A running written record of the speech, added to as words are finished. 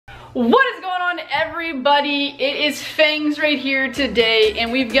What is going on, everybody? It is Fangs right here today,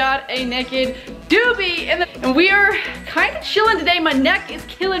 and we've got a naked doobie, and we are kind of chilling today. My neck is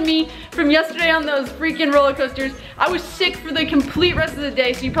killing me from yesterday on those freaking roller coasters. I was sick for the complete rest of the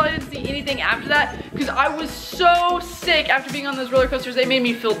day, so you probably didn't see anything after that because I was so sick after being on those roller coasters. They made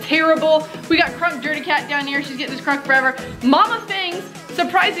me feel terrible. We got Crunk Dirty Cat down here. She's getting this crunk forever. Mama Fangs,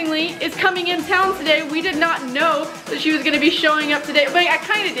 surprisingly, is coming in town today. We did not know that she was gonna be showing up today, but I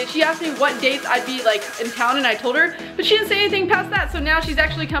kind of did. She asked me what dates I'd be like in town, and I told her, but she didn't say anything past that. So now she's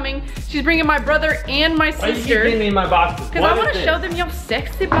actually coming. She's bringing my brother and my sister. Why do you keep me in my boxes? Because I want to show them your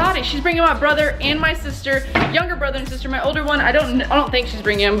sexy body. She's bringing my brother and my sister, younger brother and sister. My older one, I don't think she's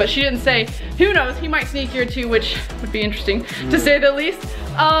bringing him, but she didn't say. Who knows? He might sneak here too, which would be interesting to say the least.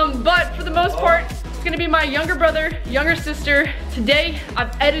 But for the most part, it's gonna be my younger brother, younger sister. Today,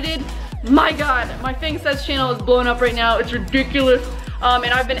 I've edited. My God, my Fang Says channel is blowing up right now. It's ridiculous. And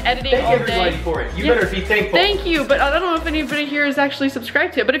I've been editing all day. Thank everybody for it. You better be thankful. Thank you, but I don't know if anybody here is actually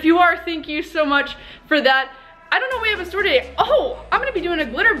subscribed to it. But if you are, thank you so much for that. I don't know what we have in store today. Oh, I'm gonna be doing a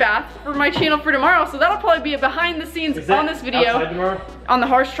glitter bath for my channel for tomorrow, so that'll probably be a behind the scenes on this video. On the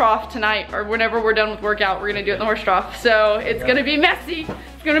horse trough tonight, or whenever we're done with workout, we're gonna do it in the horse trough. So it's gonna be messy.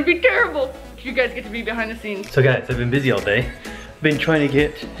 It's gonna be terrible. You guys get to be behind the scenes. So guys, I've been busy all day. I've been trying to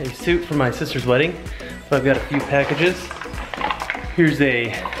get a suit for my sister's wedding. So I've got a few packages. Here's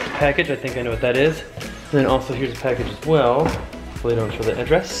a package, I think I know what that is. And then also here's a package as well. Hopefully I don't show the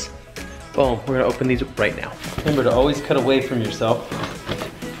address. Boom, we're gonna open these right now. Remember to always cut away from yourself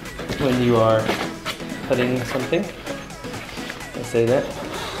when you are cutting something. I say that.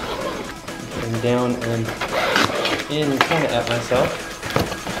 And down and in kind of at myself.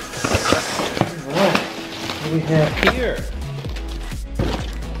 What do we have here?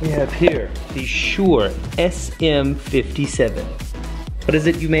 We have here the Shure SM57. What is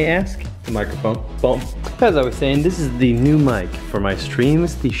it, you may ask? The microphone. Boom. As I was saying, this is the new mic for my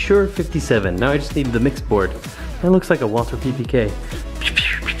streams, the Shure 57. Now I just need the mix board. That looks like a Walter PPK.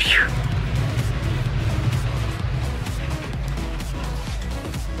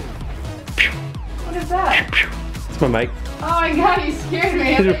 What is that? It's my mic. Oh my God, you scared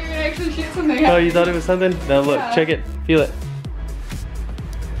me. I thought you were gonna actually shoot something out. Oh, you thought it was something? No, look, check it, feel it.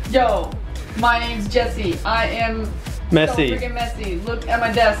 Yo, my name's Jesse. I am messy. So freaking messy. Look at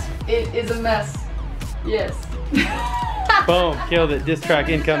my desk. It is a mess. Yes. Boom, killed it. Diss track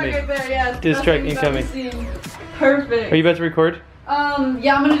incoming. Right there, yes. Diss track incoming. Perfect. Are you about to record?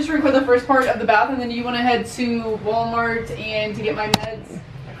 Yeah, I'm gonna just record the first part of the bath, and then you want to head to Walmart and to get my meds,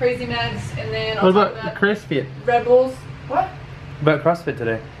 crazy meds, and then what about CrossFit? Red Bulls. What? About CrossFit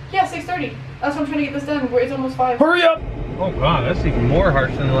today? Yeah, 6:30. That's why I'm trying to get this done. It's almost 5. Hurry up! Oh God, that's even more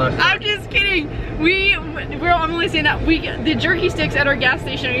harsh than the last time. I'm just kidding. I'm only saying that the jerky sticks at our gas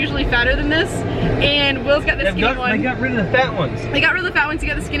station are usually fatter than this, and Will's got the skinny one. They got rid of the fat ones. They got rid of the fat ones, he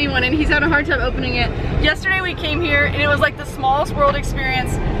got the skinny one, and he's having a hard time opening it. Yesterday we came here, and it was like the smallest world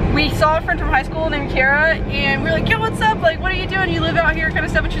experience. We saw a friend from high school named Kara, and we were like, yo, what's up? Like, what are you doing? You live out here kind of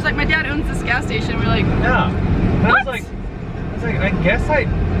stuff, and she's like, my dad owns this gas station. We're like, yeah. What? I was like,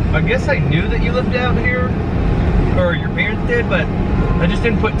 I guess I knew that you lived out here, or your parents did, but I just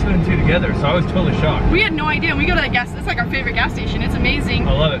didn't put 2 and 2 together, so I was totally shocked. We had no idea. We go to that gas, it's like our favorite gas station. It's amazing.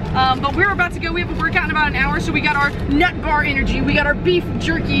 I love it. But we're about to go. We have a workout in about an hour, so we got our nut bar energy. We got our beef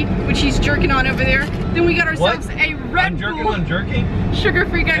jerky, which he's jerking on over there. Then we got ourselves a Red Bull. I'm jerking on jerky?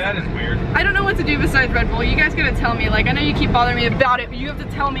 Sugar-free, guys. That is weird. I don't know what to do besides Red Bull. You guys gotta tell me. Like, I know you keep bothering me about it, but you have to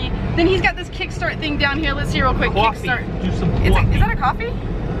tell me. Then he's got this kickstart thing down here. Let's see real quick. Coffee. Kickstart. Do some coffee. Is that a coffee?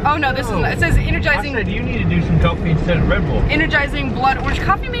 Oh no, this isn't. It says energizing. I said you need to do some coffee instead of Red Bull. Energizing blood orange.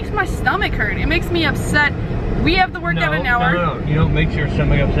 Coffee makes my stomach hurt. It makes me upset. We have the workout in an hour. No. You know what makes your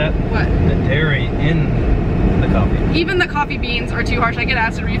stomach upset? What? The dairy in the coffee. Even the coffee beans are too harsh. I get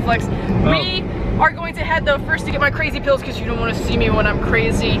acid reflux. Oh. We are going to head though first to get my crazy pills because you don't want to see me when I'm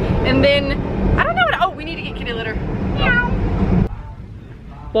crazy. And then, I don't know what, oh, we need to get kitty litter. Meow.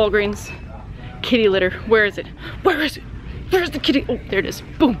 Walgreens. Kitty litter. Where is it? Where is it? Where's the kitty? Oh, there it is.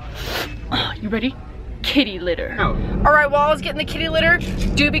 Boom. Oh, you ready? Kitty litter. Oh. All right, while I was getting the kitty litter,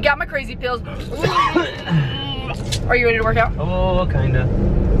 Doobie got my crazy pills. Are you ready to work out? Oh, kinda.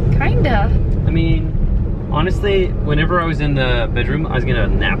 Kinda? I mean, honestly, whenever I was in the bedroom, I was gonna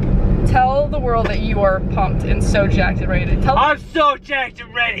nap. Tell the world that you are pumped and so jacked and ready to tell I'm so jacked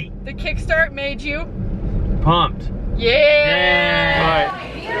and ready. The kickstart made you pumped. Yeah.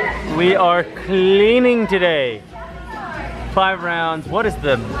 All right. We are cleaning today. 5 rounds. What is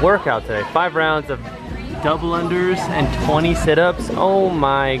the workout today? 5 rounds of double unders and 20 sit-ups. Oh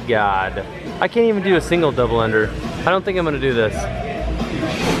my God. I can't even do a single double under. I don't think I'm gonna do this.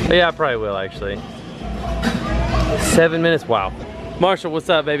 Yeah, I probably will actually. 7 minutes, wow. Marshall, what's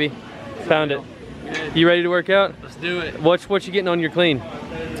up, baby? Found it. You ready to work out? Let's do it. What you getting on your clean?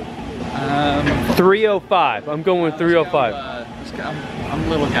 305. I'm going with 305. I'm a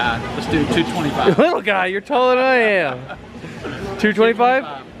little guy. Let's do 225. Little guy, you're taller than I am.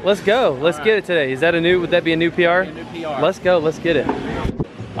 225? Let's go. Let's get it today. Is that a new? Would that be a new PR? A new PR. Let's go. Let's get it.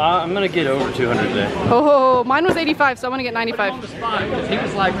 I'm gonna get over 200 today. Oh, mine was 85, so I'm gonna get 95. On the spot, because he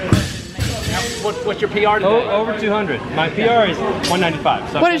was like, what's your PR today? Oh, over 200. My PR is 195.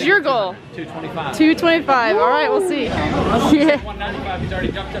 So What is your goal? 225. 225. All right, we'll see. Yeah. 195, he's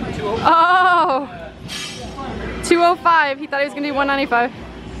already jumped up to 205. Oh, 205. He thought he was gonna do 195.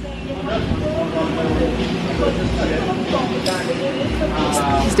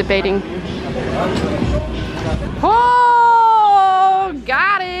 He's debating. Oh,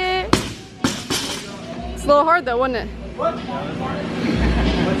 got it. It's a little hard though, wasn't it?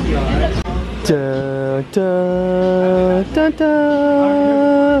 Da, da, da,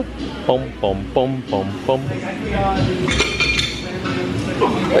 da. Bum, bum, bum, bum, bum.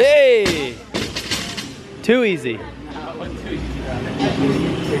 Hey! Too easy.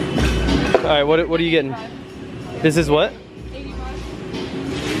 All right, what are you getting? This is what?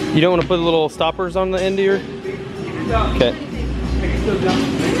 You don't want to put little stoppers on the end of your? Okay.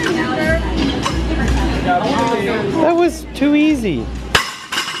 That was too easy.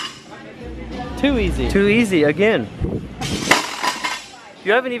 Too easy. Too easy again.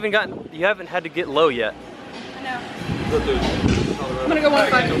 You haven't even gotten. You haven't had to get low yet. I know. I'm gonna go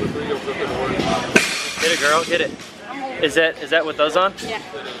 105. Hit it, girl. Hit it. Is that with those on? Yeah.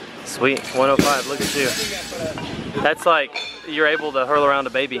 Sweet. 105. Look at you. That's like you're able to hurl around a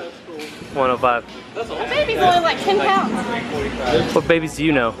baby. 105. The baby's only like 10 pounds. What babies do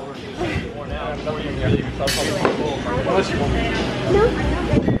you know?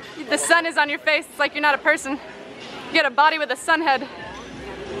 The sun is on your face. It's like you're not a person. You got a body with a sun head.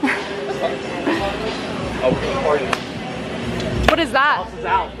 What is that?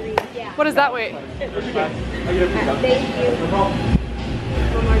 What does that weight?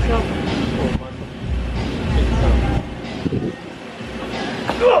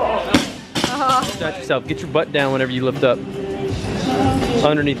 Stretch yourself. Get your butt down whenever you lift up.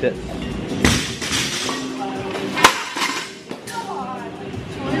 Underneath it.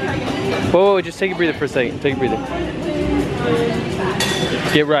 Whoa, just take a breather for a second. Take a breather.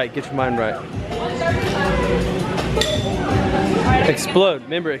 Get right. Get your mind right. Explode.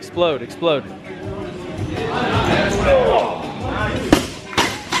 Remember, explode. Explode.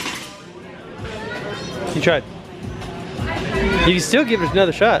 You tried. You can still give it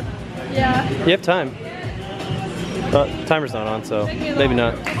another shot. Yeah. You have time. Timer's not on, so maybe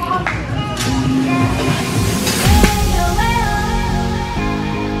not.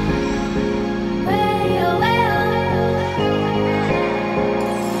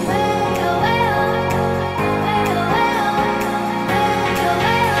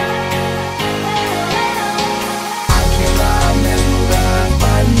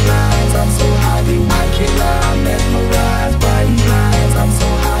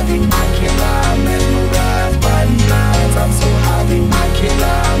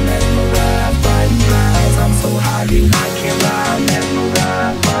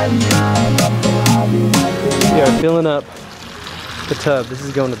 We are filling up the tub. This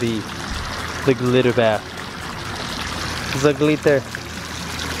is going to be the glitter bath. The glitter.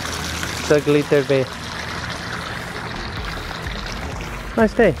 The glitter bath.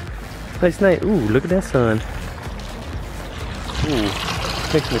 Nice day. Nice night. Ooh, look at that sun. Ooh,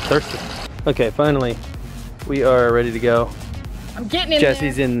 makes me thirsty. Okay, finally, we are ready to go. I'm getting in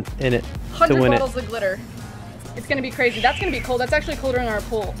Jesse's there. in it 100 to win bottles it. of glitter. It's gonna be crazy. That's gonna be cold. That's actually colder than our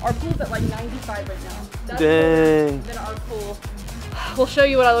pool. Our pool's at like 95 right now. That's Dang. colder than our pool. We'll show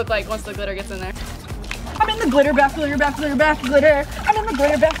you what I look like once the glitter gets in there. I'm in the glitter bath, glitter bath, glitter bath, glitter. I'm in the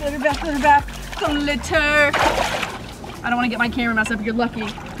glitter bath, glitter bath, glitter bath, glitter. I don't want to get my camera messed up. You're lucky.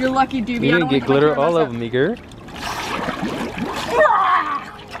 You're lucky, Doobie. You didn't get glitter all over me, girl.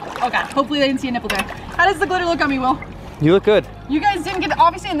 Oh god, hopefully they didn't see a nipple there. How does the glitter look on me, Will? You look good. You guys didn't get,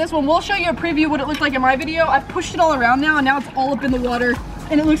 obviously in this one, we'll show you a preview of what it looked like in my video. I've pushed it all around now, and now it's all up in the water,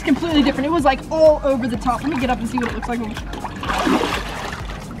 and it looks completely different. It was like all over the top. Let me get up and see what it looks like.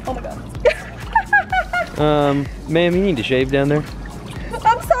 Oh my god. Ma'am, you need to shave down there.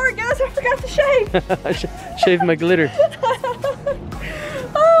 I'm sorry guys, I forgot to shave. Shave my glitter.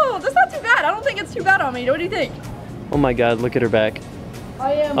 Oh, that's not too bad. I don't think it's too bad on me. What do you think? Oh my god, look at her back.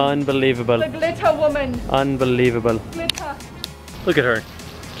 I am unbelievable. the glitter woman. Unbelievable. Glitter. Look at her.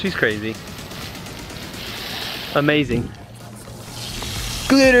 She's crazy. Amazing.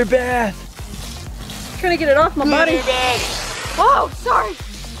 Glitter bath. Trying to get it off my body. Glitter bath. Oh, sorry.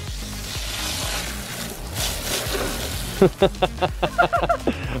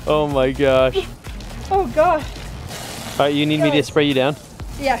 Oh my gosh. Oh God. All right, you need me to spray you down?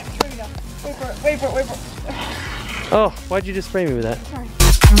 Yeah, spray me down. Wait for it, wait for it, wait for it. Oh, why'd you just spray me with that? Sorry.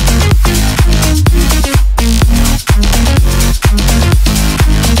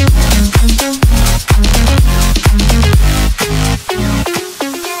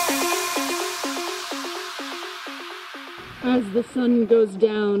 As the sun goes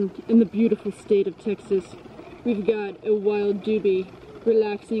down in the beautiful state of Texas, we've got a wild doobie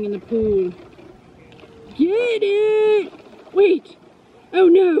relaxing in the pool. Get it! Wait! Oh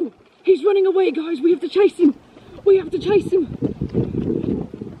no! He's running away, guys! We have to chase him! We have to chase him!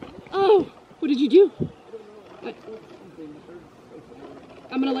 Oh! What did you do?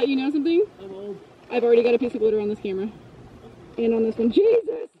 I'm gonna let you know something. I've already got a piece of glitter on this camera. And on this one.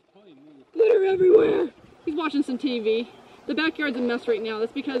 Jesus! Glitter everywhere! He's watching some TV. The backyard's a mess right now.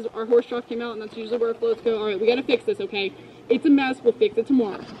 That's because our horse trough came out and that's usually where floats go. Alright, we gotta fix this, okay? It's a mess. We'll fix it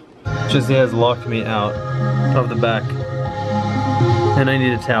tomorrow. Jesse has locked me out of the back. And I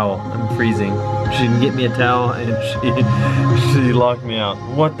need a towel. I'm freezing. She didn't get me a towel and she locked me out.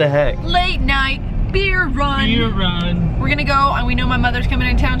 What the heck? Late night beer run. Beer run. We're gonna go and we know my mother's coming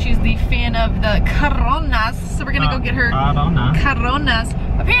in town. She's the fan of the Coronas. So we're gonna go get her Coronas.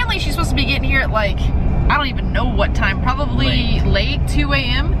 Apparently she's supposed to be getting here at like, I don't even know what time. Probably late 2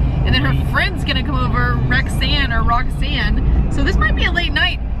 a.m. And then her friend's gonna come over, Rexanne or Roxanne. So this might be a late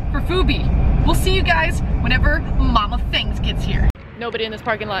night for Foobie. We'll see you guys whenever Mama Fangs gets here. Nobody in this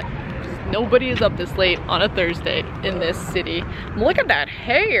parking lot. Nobody is up this late on a Thursday in this city. Look at that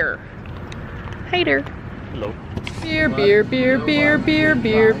hair. Hater. Hello. Beer, beer, beer, beer, beer,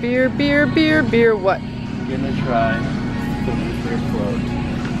 beer, beer, beer, beer, beer, what? I'm gonna try the first float.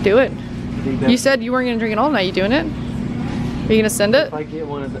 Do it. You said you weren't gonna drink it all night. You doing it? Are you gonna send it? If I get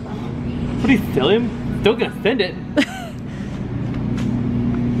one of the... What are you filming? Still gonna send it.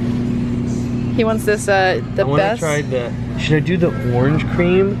 He wants this, the I wanna best. try the... Should I do the orange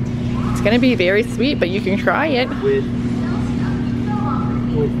cream? It's gonna be very sweet, but you can try it. With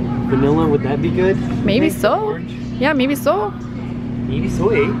vanilla, would that be good? Maybe Think so. orange? Yeah, maybe so. Maybe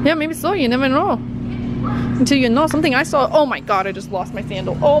sweet. Yeah, maybe so. You never know. Until you know. Something I saw. Oh my God, I just lost my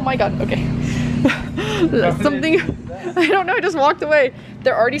sandal. Oh my God. Okay. Something. I don't know. I just walked away.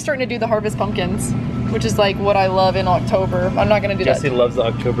 They're already starting to do the harvest pumpkins, which is like what I love in October. I'm not gonna do Jesse that. loves the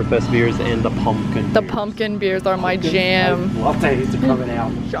Oktoberfest beers and the pumpkin. The pumpkin beers are my jam. Lattes are coming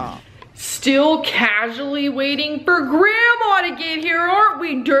out. Still casually waiting for Grandma to get here, aren't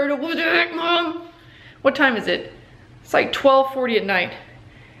we, Dirty Mom? What time is it? It's like 12:40 at night.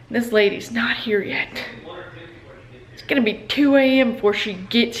 And this lady's not here yet. It's gonna be 2 a.m. before she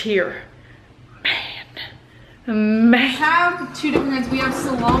gets here. Man. We have two different kinds. We have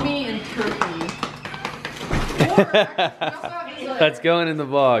salami and turkey. That's going in the I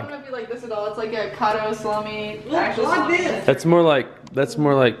vlog. don't know if you like this at all. It's like a cotto salami. Actual salami. That's more like that's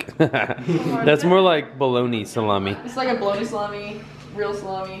more like bologna salami. It's like a bologna salami, real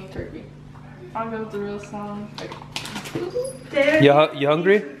salami, turkey. I'll go with the real salami. You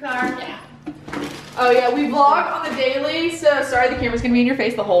hungry? Yeah. Oh yeah, we vlog on the daily, so sorry the camera's gonna be in your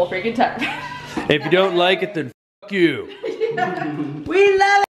face the whole freaking time. If you don't like it, then f*** you. We love it.